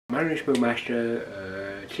My name is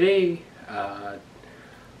Master. Today,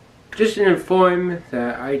 just to inform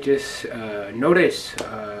that I just noticed,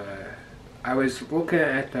 I was looking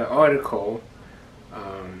at the article.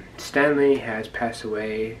 Stanley has passed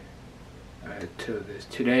away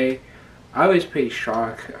today. I was pretty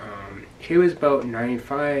shocked. He was about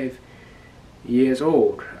 95 years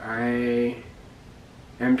old. I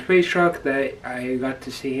am pretty shocked that I got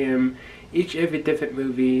to see him every different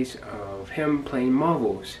movies of him playing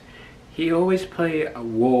Marvels. He always play a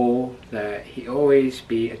role that he always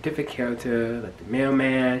be a different character, like the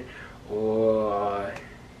mailman or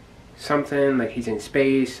something, like he's in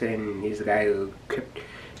space and he's the guy who could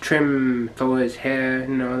trim Thor's hair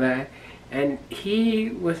and all that. And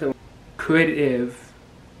he was a creative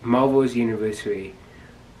Marvel's University.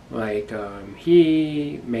 Like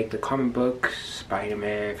he make the comic books,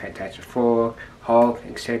 Spider-Man, Fantastic Four, Hulk,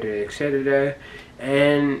 etc., etc.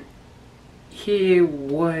 And he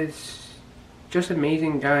was just an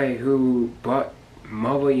amazing guy who brought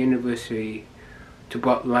Marvel University to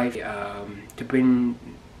brought life, to bring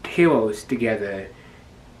heroes together.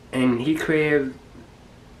 And he created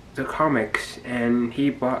the comics, and he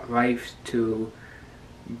brought life to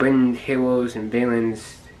bring heroes and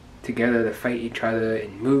villains together to fight each other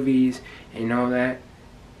in movies and all that.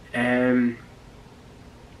 And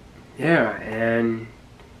yeah, and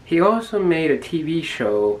he also made a TV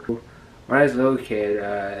show when I was a little kid.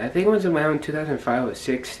 I think it was around 2005 or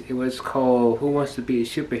 6. It was called Who Wants to Be a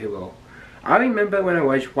Superhero. I remember when I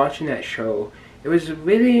was watching that show, it was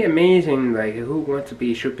really amazing, like who wants to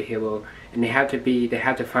be a superhero, and they have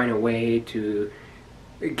to find a way to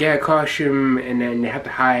get a costume, and then they have to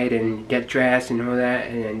hide and get dressed and all that,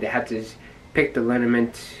 and then they have to pick the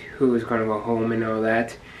liniment who was going to go home and all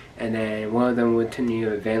that, and then one of them would turn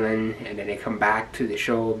into a villain, and then they come back to the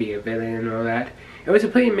show, be a villain and all that. It was a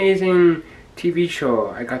pretty amazing TV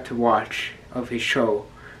show I got to watch of his show,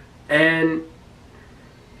 and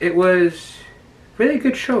it was a really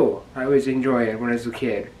good show. I was enjoying it when I was a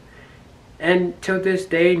kid, and till this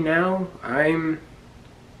day now, I'm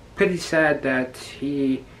pretty sad that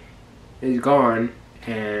he is gone,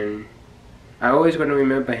 and I always want to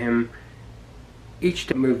remember him each of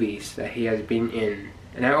the movies that he has been in,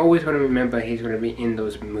 and I always want to remember he's going to be in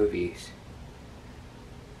those movies.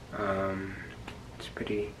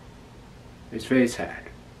 It's very sad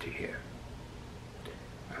to hear.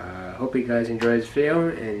 Hope you guys enjoyed this video,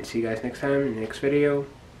 and see you guys next time in the next video.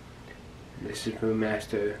 This is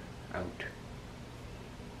Master out.